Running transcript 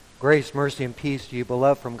Grace, mercy, and peace to you,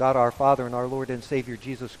 beloved, from God our Father and our Lord and Savior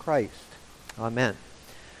Jesus Christ. Amen.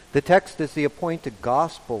 The text is the appointed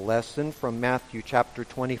gospel lesson from Matthew chapter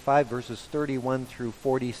 25, verses 31 through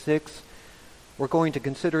 46. We're going to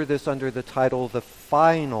consider this under the title, The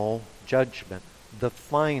Final Judgment. The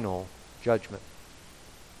Final Judgment.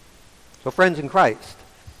 So friends in Christ,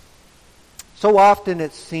 so often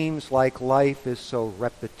it seems like life is so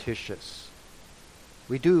repetitious.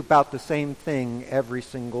 We do about the same thing every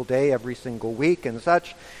single day, every single week and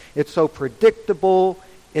such. It's so predictable,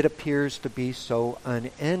 it appears to be so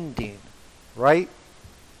unending, right?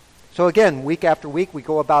 So again, week after week, we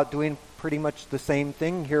go about doing pretty much the same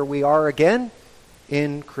thing. Here we are again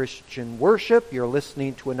in Christian worship. You're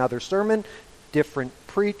listening to another sermon, different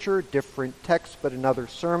preacher, different text, but another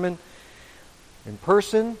sermon in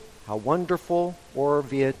person. How wonderful, or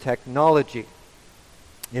via technology.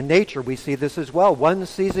 In nature, we see this as well. One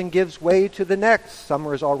season gives way to the next.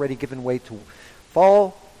 Summer has already given way to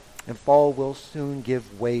fall, and fall will soon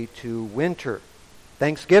give way to winter.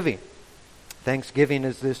 Thanksgiving. Thanksgiving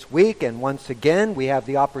is this week, and once again, we have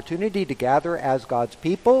the opportunity to gather as God's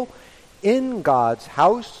people in God's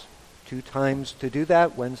house. 2 times to do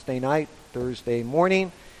that, Wednesday night, Thursday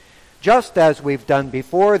morning. Just as we've done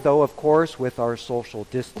before, though, of course, with our social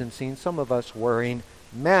distancing, some of us wearing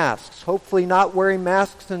masks. Hopefully not wearing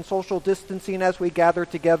masks and social distancing as we gather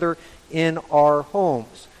together in our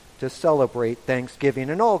homes to celebrate Thanksgiving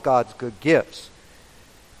and all God's good gifts.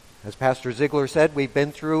 As Pastor Ziegler said, we've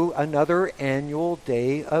been through another annual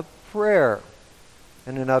day of prayer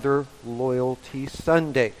and another Loyalty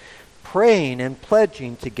Sunday, praying and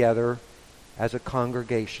pledging together as a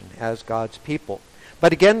congregation, as God's people.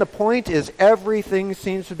 But again, the point is everything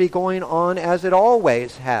seems to be going on as it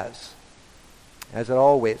always has. As it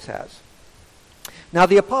always has. Now,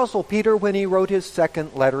 the Apostle Peter, when he wrote his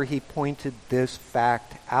second letter, he pointed this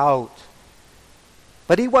fact out.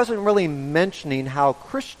 But he wasn't really mentioning how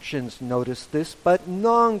Christians noticed this, but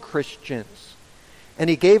non-Christians. And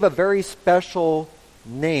he gave a very special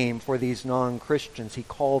name for these non-Christians. He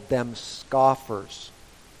called them scoffers.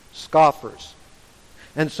 Scoffers.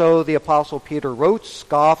 And so the Apostle Peter wrote,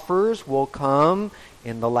 scoffers will come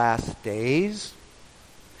in the last days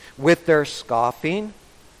with their scoffing,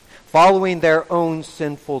 following their own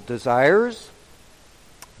sinful desires.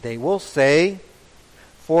 They will say,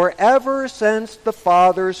 forever since the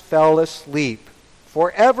fathers fell asleep.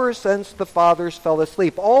 Forever since the fathers fell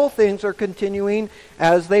asleep. All things are continuing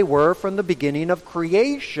as they were from the beginning of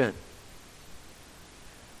creation.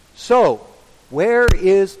 So, where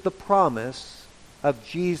is the promise of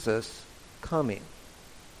Jesus coming?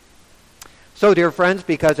 So, dear friends,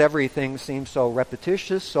 because everything seems so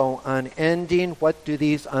repetitious, so unending, what do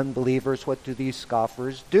these unbelievers, what do these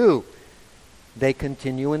scoffers do? They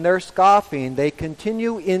continue in their scoffing. They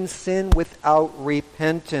continue in sin without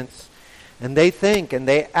repentance. And they think and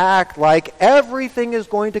they act like everything is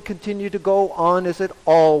going to continue to go on as it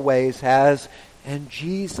always has. And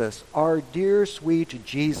Jesus, our dear sweet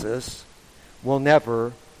Jesus, will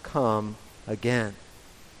never come again.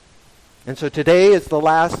 And so today is the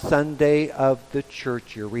last Sunday of the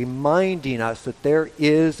church year, reminding us that there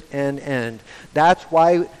is an end. That's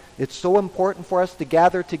why it's so important for us to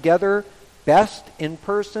gather together, best in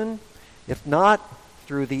person, if not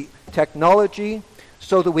through the technology,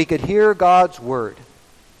 so that we could hear God's word,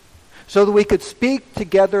 so that we could speak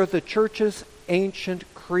together the church's ancient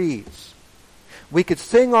creeds. We could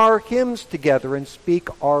sing our hymns together and speak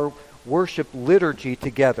our worship liturgy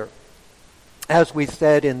together. As we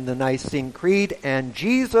said in the Nicene Creed, and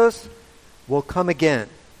Jesus will come again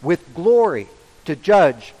with glory to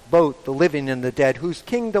judge both the living and the dead, whose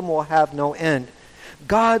kingdom will have no end.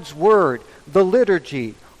 God's word, the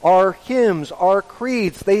liturgy, our hymns, our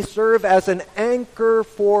creeds, they serve as an anchor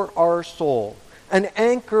for our soul. An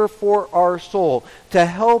anchor for our soul to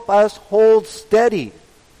help us hold steady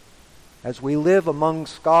as we live among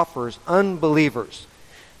scoffers, unbelievers,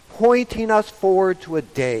 pointing us forward to a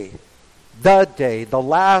day, the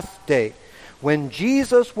last day, when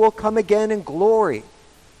Jesus will come again in glory,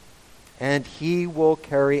 and he will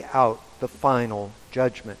carry out the final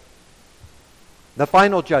judgment. The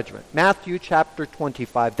final judgment, Matthew chapter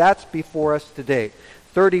 25, that's before us today,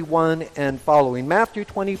 31 and following. Matthew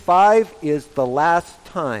 25 is the last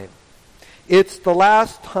time. It's the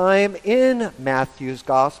last time in Matthew's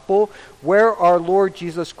gospel where our Lord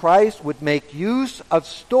Jesus Christ would make use of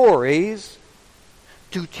stories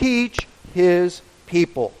to teach his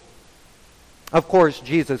people. Of course,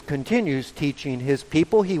 Jesus continues teaching his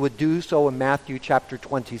people. He would do so in Matthew chapter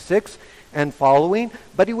 26 and following,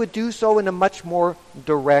 but he would do so in a much more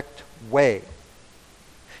direct way.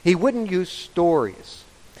 He wouldn't use stories.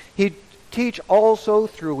 He'd teach also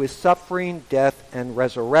through his suffering, death, and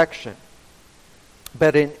resurrection.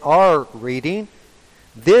 But in our reading,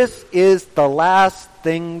 this is the last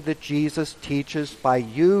thing that Jesus teaches by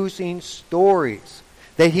using stories.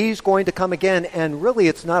 That he's going to come again, and really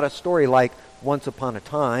it's not a story like once upon a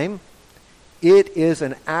time. It is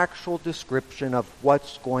an actual description of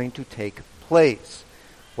what's going to take place.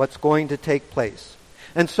 What's going to take place.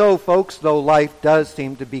 And so, folks, though life does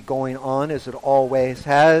seem to be going on as it always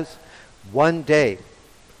has, one day,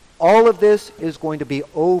 all of this is going to be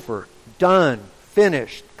over, done,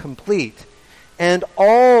 finished, complete. And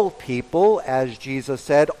all people, as Jesus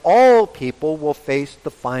said, all people will face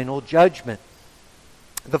the final judgment.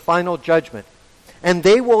 The final judgment. And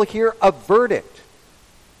they will hear a verdict.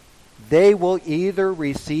 They will either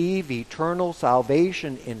receive eternal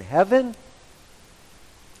salvation in heaven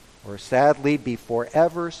or sadly be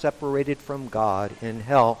forever separated from God in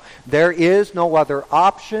hell. There is no other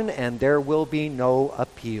option, and there will be no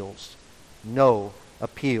appeals. No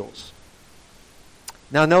appeals.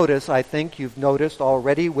 Now notice, I think you've noticed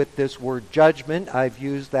already with this word judgment, I've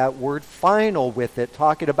used that word final with it,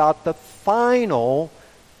 talking about the final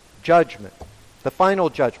judgment. The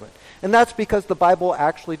final judgment. And that's because the Bible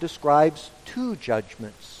actually describes two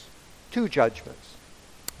judgments. Two judgments.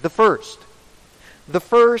 The first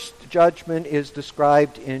judgment is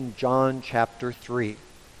described in John chapter 3.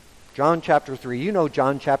 John chapter 3. You know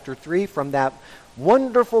John chapter 3 from that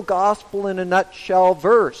wonderful gospel in a nutshell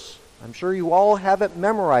verse. I'm sure you all have it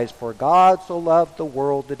memorized. For God so loved the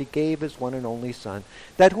world that he gave his one and only Son,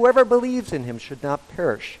 that whoever believes in him shall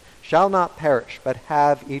not perish, but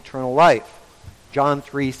have eternal life. John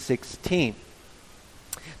 3:16.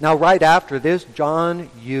 Now, right after this, John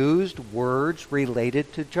used words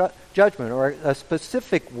related to judgment, or a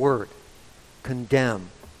specific word, condemn.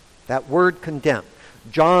 That word condemn.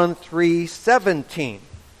 John 3:17.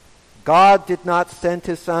 God did not send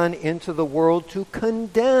his Son into the world to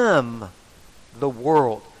condemn the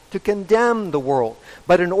world. To condemn the world.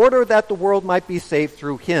 But in order that the world might be saved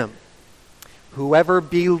through him. Whoever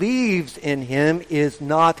believes in him is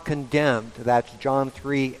not condemned. That's John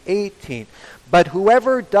 3:18. But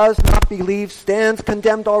whoever does not believe stands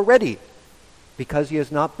condemned already, because he has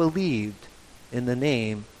not believed in the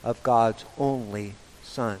name of God's only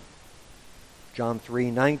Son. John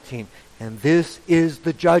 3:19. And this is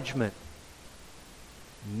the judgment.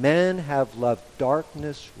 Men have loved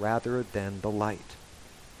darkness rather than the light.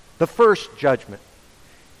 The first judgment.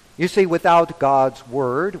 You see, without God's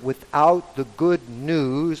word, without the good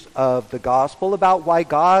news of the gospel about why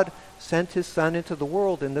God sent his Son into the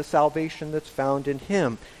world and the salvation that's found in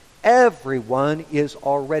him, everyone is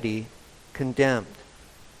already condemned.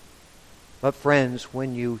 But friends,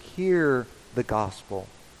 when you hear the gospel,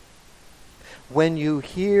 when you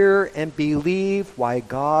hear and believe why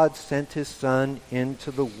God sent his Son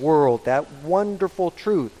into the world, that wonderful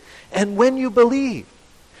truth, and when you believe,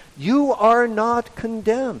 you are not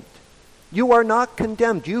condemned. You are not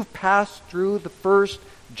condemned. You've passed through the first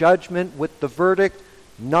judgment with the verdict,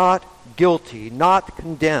 not guilty, not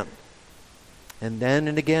condemned. And then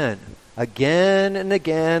and again and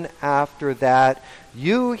again after that,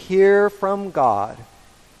 you hear from God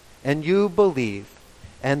and you believe,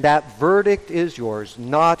 and that verdict is yours,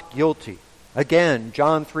 not guilty. Again,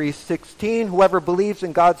 John 3:16, whoever believes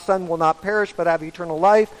in God's Son will not perish but have eternal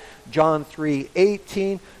life. John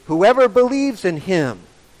 3:18, whoever believes in him,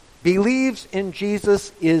 believes in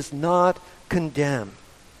Jesus, is not condemned.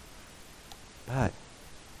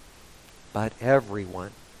 But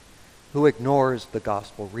everyone who ignores the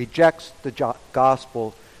gospel, rejects the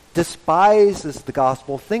gospel, despises the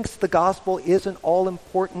gospel, thinks the gospel isn't all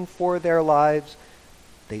important for their lives,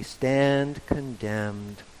 they stand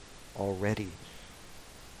condemned already.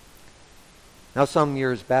 Now, some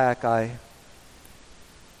years back, I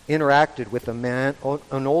interacted with an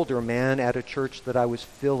older man at a church that I was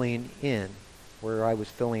filling in.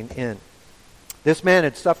 This man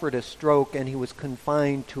had suffered a stroke and he was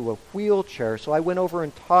confined to a wheelchair, so I went over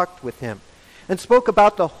and talked with him and spoke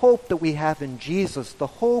about the hope that we have in Jesus, the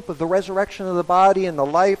hope of the resurrection of the body and the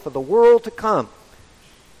life of the world to come.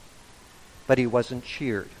 But he wasn't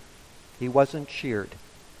cheered. He wasn't cheered.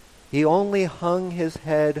 He only hung his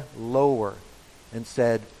head lower and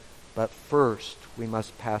said, but first we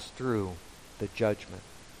must pass through the judgment.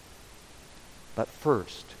 But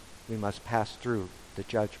first we must pass through the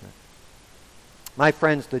judgment. My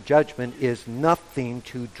friends, the judgment is nothing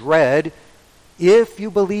to dread if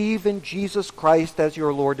you believe in Jesus Christ as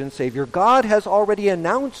your Lord and Savior. God has already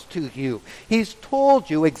announced to you. He's told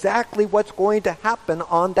you exactly what's going to happen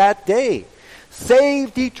on that day.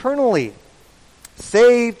 Saved eternally.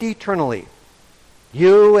 Saved eternally.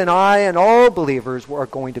 You and I and all believers are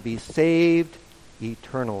going to be saved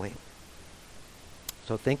eternally.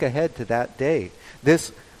 So think ahead to that day.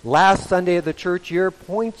 This last Sunday of the church year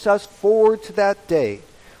points us forward to that day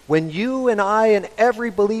when you and I and every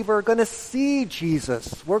believer are going to see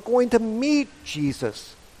Jesus. We're going to meet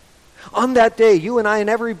Jesus. On that day, you and I and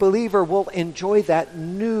every believer will enjoy that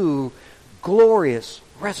new, glorious,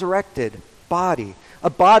 resurrected body. A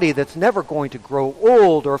body that's never going to grow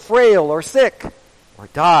old or frail or sick or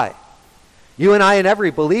die. You and I and every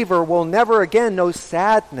believer will never again know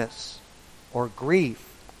sadness or grief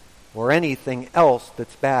or anything else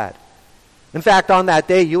that's bad. In fact, on that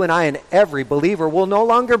day, you and I and every believer will no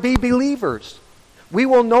longer be believers. We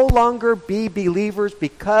will no longer be believers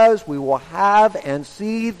because we will have and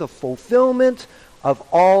see the fulfillment of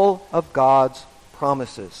all of God's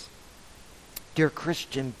promises. Dear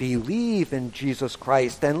Christian, believe in Jesus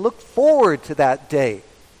Christ and look forward to that day,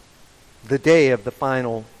 the day of the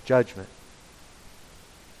final judgment.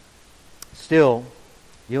 Still,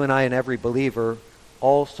 you and I and every believer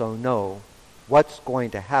also know what's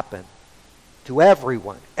going to happen to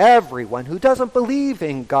everyone who doesn't believe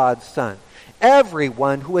in God's Son,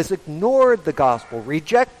 everyone who has ignored the gospel,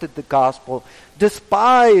 rejected the gospel,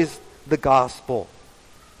 despised the gospel,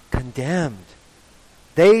 condemned.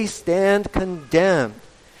 They stand condemned,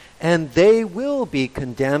 and they will be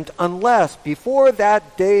condemned unless, before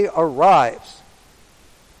that day arrives,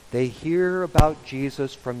 they hear about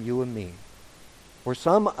Jesus from you and me, or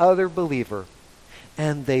some other believer,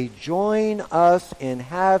 and they join us in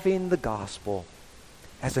having the gospel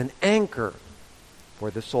as an anchor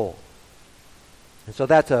for the soul. And so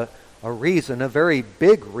that's a reason, a very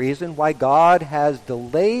big reason, why God has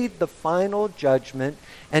delayed the final judgment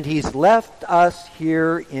and He's left us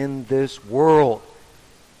here in this world.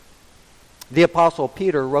 The Apostle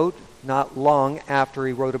Peter wrote not long after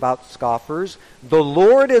he wrote about scoffers, "The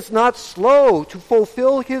Lord is not slow to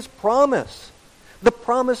fulfill His promise," the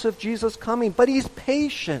promise of Jesus coming, but He's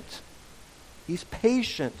patient. He's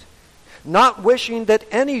patient, not wishing that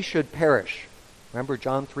any should perish. Remember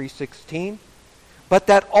John 3:16? But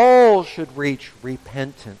that all should reach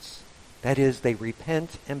repentance. That is, they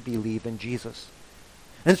repent and believe in Jesus.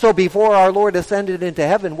 And so before our Lord ascended into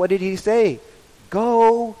heaven, what did He say?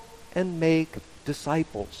 Go and make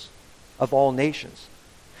disciples of all nations.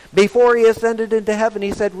 Before He ascended into heaven,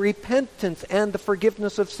 He said repentance and the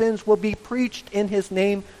forgiveness of sins will be preached in His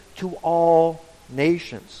name to all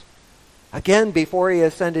nations. Again, before He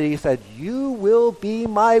ascended, He said, you will be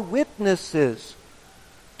my witnesses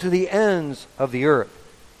to the ends of the earth.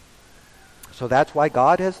 So that's why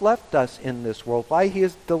God has left us in this world, why He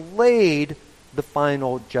has delayed the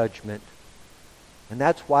final judgment. And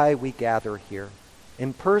that's why we gather here,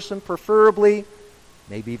 in person preferably,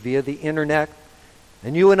 maybe via the internet.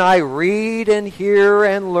 And you and I read and hear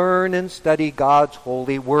and learn and study God's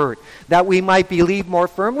holy word. That we might believe more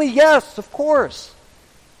firmly? Yes, of course.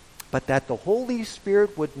 But that the Holy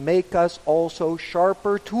Spirit would make us also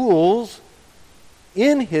sharper tools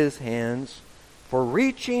in His hands for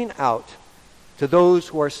reaching out to those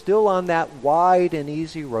who are still on that wide and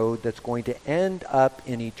easy road that's going to end up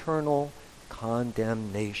in eternal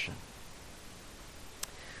condemnation.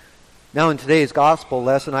 Now in today's gospel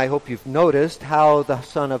lesson, I hope you've noticed how the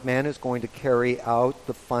Son of Man is going to carry out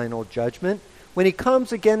the final judgment when He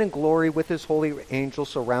comes again in glory with His holy angels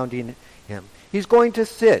surrounding Him. He's going to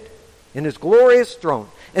sit in His glorious throne,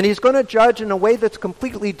 and He's going to judge in a way that's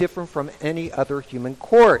completely different from any other human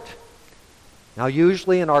court. Now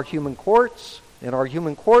usually in our human courts,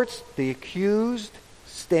 the accused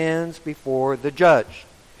stands before the judge,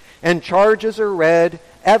 and charges are read,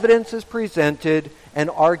 evidence is presented, and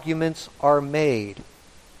arguments are made.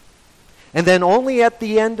 And then only at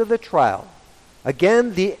the end of the trial,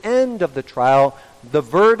 again the end of the trial, the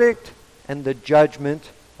verdict and the judgment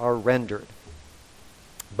are rendered.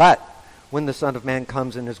 But when the Son of Man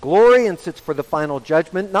comes in His glory and sits for the final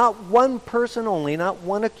judgment, not one person only, not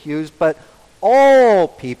one accused, but all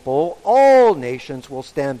people, all nations will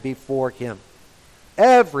stand before Him.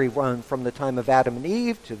 Everyone from the time of Adam and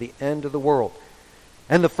Eve to the end of the world.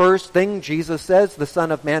 And the first thing Jesus says the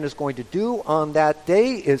Son of Man is going to do on that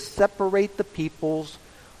day is separate the peoples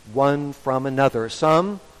one from another.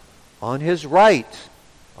 Some on His right,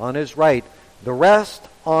 the rest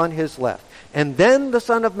on His left. And then the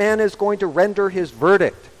Son of Man is going to render His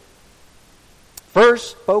verdict.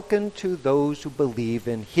 First spoken to those who believe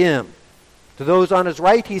in Him. To those on His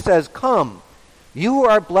right, He says, come, you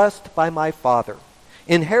are blessed by my Father.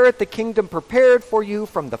 Inherit the kingdom prepared for you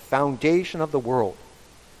from the foundation of the world.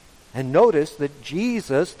 And notice that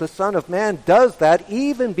Jesus, the Son of Man, does that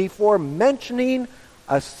even before mentioning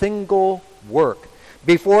a single work.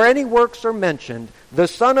 Before any works are mentioned, the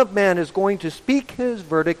Son of Man is going to speak his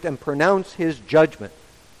verdict and pronounce his judgment.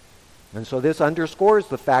 And so this underscores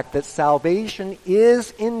the fact that salvation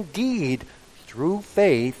is indeed through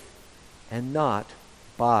faith and not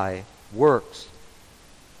by works.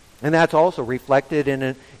 And that's also reflected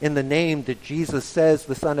in the name that Jesus says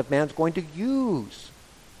the Son of Man is going to use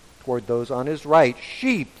toward those on his right.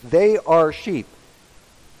 Sheep, they are sheep.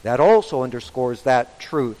 That also underscores that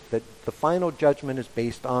truth, that the final judgment is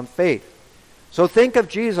based on faith. So think of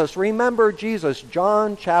Jesus. Remember Jesus,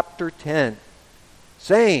 John chapter 10,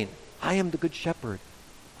 saying, I am the good shepherd.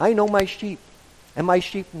 I know my sheep, and my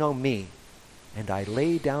sheep know me, and I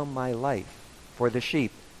lay down my life for the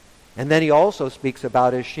sheep. And then he also speaks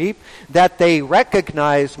about his sheep, that they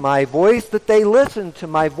recognize my voice, that they listen to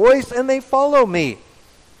my voice, and they follow me.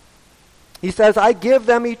 He says, I give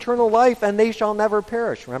them eternal life, and they shall never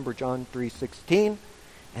perish. Remember John 3:16?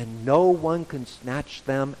 And no one can snatch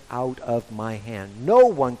them out of my hand. No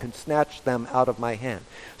one can snatch them out of my hand.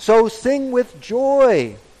 So sing with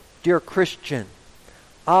joy, dear Christian.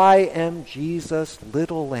 I am Jesus'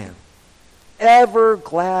 little lamb. Ever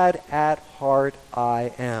glad at heart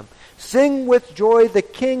I am. Sing with joy, the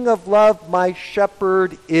King of love my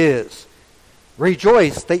shepherd is.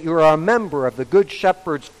 Rejoice that you are a member of the Good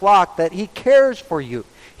Shepherd's flock, that he cares for you.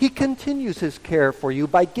 He continues his care for you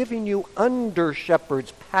by giving you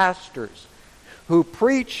under-shepherds, pastors, who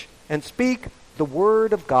preach and speak the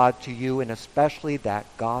word of God to you, and especially that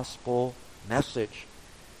gospel message.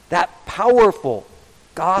 That powerful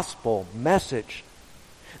gospel message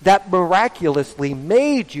that miraculously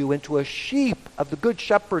made you into a sheep of the Good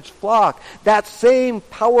Shepherd's flock. That same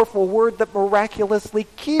powerful word that miraculously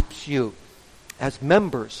keeps you as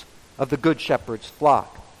members of the Good Shepherd's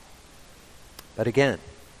flock. But again,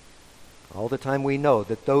 all the time we know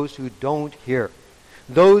that those who don't hear,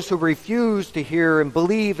 those who refuse to hear and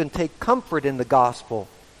believe and take comfort in the gospel,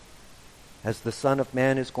 as the Son of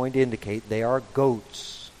Man is going to indicate, they are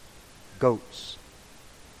goats. Goats.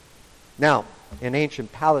 Now, in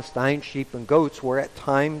ancient Palestine, sheep and goats were at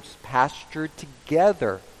times pastured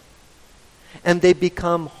together, and they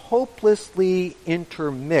become hopelessly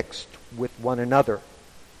intermixed with one another.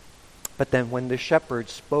 But then when the shepherd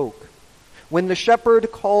spoke, when the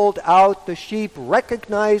shepherd called out, the sheep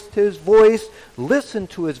recognized his voice, listened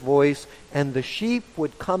to his voice, and the sheep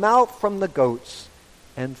would come out from the goats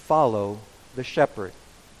and follow the shepherd.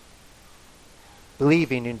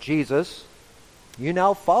 Believing in Jesus, you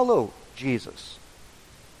now follow Jesus.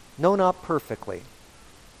 No, not perfectly.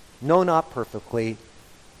 No, not perfectly.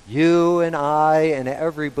 You and I and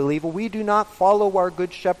every believer, we do not follow our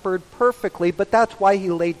Good Shepherd perfectly, but that's why he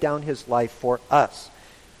laid down his life for us.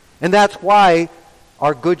 And that's why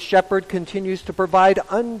our Good Shepherd continues to provide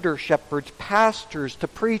under-shepherds, pastors, to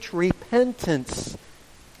preach repentance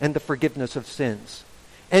and the forgiveness of sins.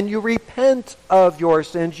 And you repent of your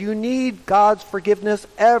sins. You need God's forgiveness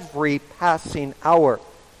every passing hour,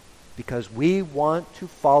 because we want to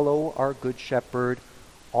follow our Good Shepherd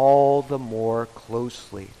all the more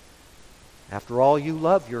closely. After all, you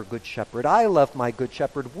love your Good Shepherd. I love my Good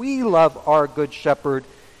Shepherd. We love our Good Shepherd.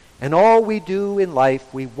 And all we do in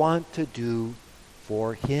life, we want to do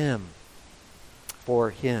for him.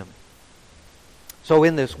 For him. So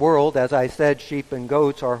in this world, as I said, sheep and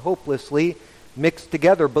goats are hopelessly mixed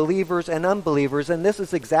together, believers and unbelievers, and this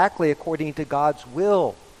is exactly according to God's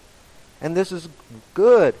will. And this is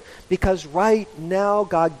good, because right now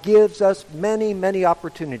God gives us many, many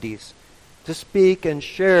opportunities to speak and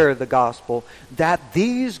share the gospel, that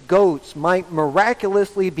these goats might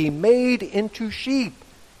miraculously be made into sheep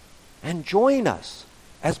and join us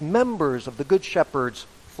as members of the Good Shepherd's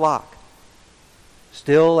flock.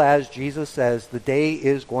 Still, as Jesus says, the day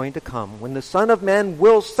is going to come when the Son of Man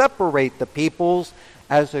will separate the peoples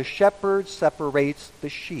as a shepherd separates the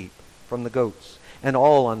sheep from the goats, and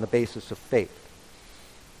all on the basis of faith.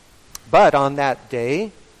 But on that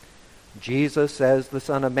day, Jesus says the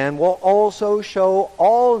Son of Man will also show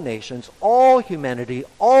all nations, all humanity,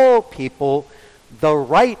 all people, the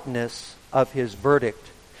rightness of his verdict,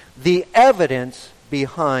 the evidence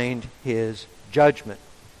behind his judgment.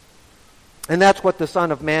 And that's what the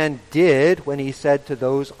Son of Man did when he said to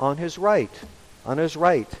those on his right,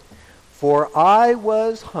 "For I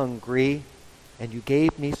was hungry, and you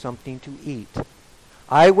gave me something to eat.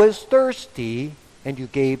 I was thirsty, and you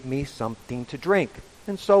gave me something to drink,"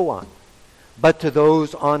 and so on. But to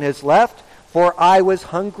those on his left, "For I was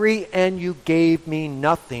hungry, and you gave me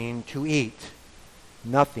nothing to eat."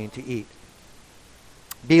 Nothing to eat.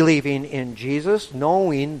 Believing in Jesus,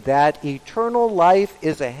 knowing that eternal life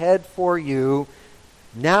is ahead for you,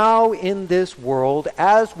 Now in this world,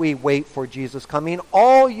 as we wait for Jesus' coming,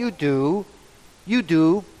 all you do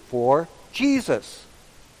for Jesus.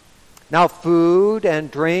 Now food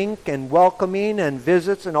and drink and welcoming and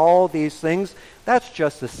visits and all these things, that's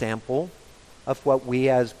just a sample of what we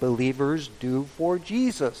as believers do for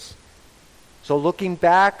Jesus. So looking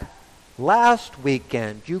back, last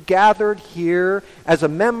weekend, you gathered here as a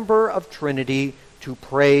member of Trinity to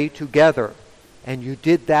pray together. And you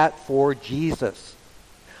did that for Jesus.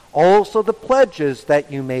 Also the pledges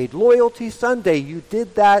that you made, Loyalty Sunday, you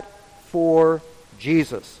did that for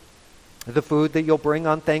Jesus. The food that you'll bring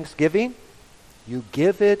on Thanksgiving, you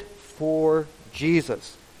give it for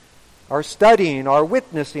Jesus. Our studying, our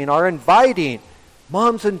witnessing, our inviting,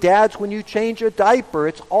 moms and dads, when you change a diaper,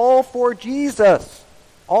 it's all for Jesus.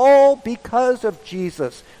 All because of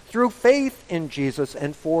Jesus, through faith in Jesus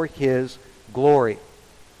and for his glory.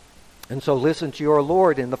 And so listen to your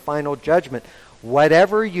Lord in the final judgment.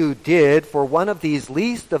 Whatever you did for one of these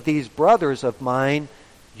least of these brothers of mine,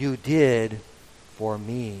 you did for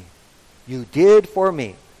me. You did for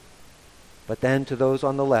me. But then to those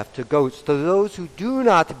on the left, to those who do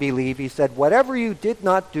not believe, he said, whatever you did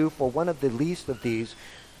not do for one of the least of these,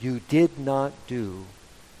 you did not do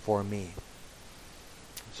for me.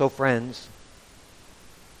 So friends,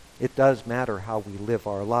 it does matter how we live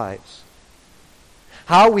our lives.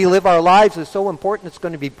 How we live our lives is so important, it's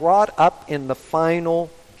going to be brought up in the final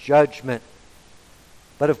judgment.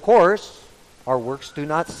 But of course, our works do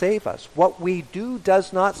not save us. What we do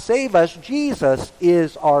does not save us. Jesus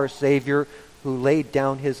is our Savior who laid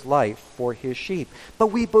down his life for his sheep. But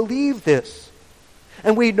we believe this.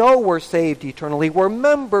 And we know we're saved eternally. We're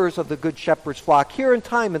members of the Good Shepherd's flock here in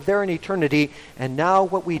time and there in eternity. And now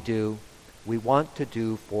what we do, we want to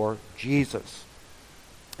do for Jesus.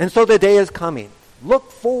 And so the day is coming.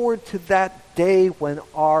 Look forward to that day when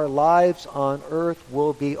our lives on earth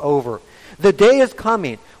will be over. The day is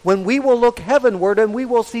coming when we will look heavenward and we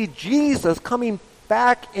will see Jesus coming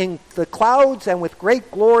back in the clouds and with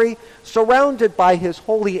great glory, surrounded by his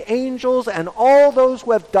holy angels and all those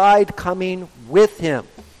who have died coming with him.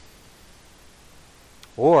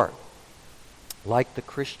 Or, like the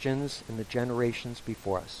Christians in the generations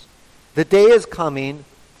before us, the day is coming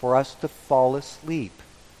for us to fall asleep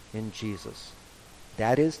in Jesus.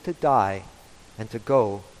 That is to die and to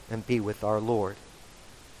go and be with our Lord.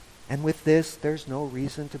 And with this, there's no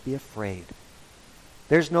reason to be afraid.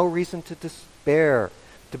 There's no reason to despair,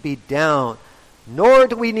 to be down. Nor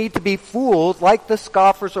do we need to be fooled like the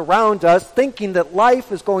scoffers around us, thinking that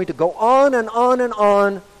life is going to go on and on and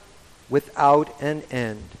on without an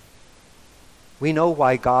end. We know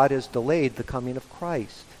why God has delayed the coming of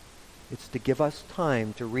Christ. It's to give us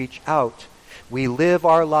time to reach out. We live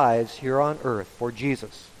our lives here on earth for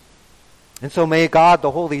Jesus. And so may God,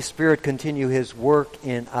 the Holy Spirit, continue his work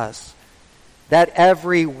in us. That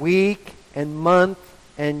every week and month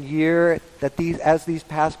and year, that as these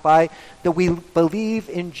pass by, that we believe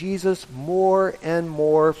in Jesus more and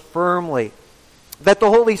more firmly. That the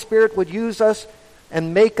Holy Spirit would use us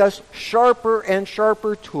and make us sharper and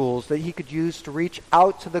sharper tools that he could use to reach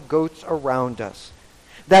out to the goats around us.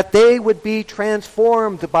 That they would be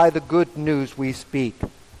transformed by the good news we speak.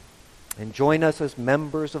 And join us as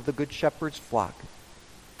members of the Good Shepherd's flock.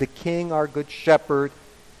 The King, our Good Shepherd,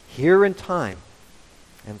 here in time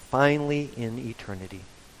and finally in eternity.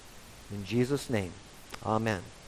 In Jesus' name, amen.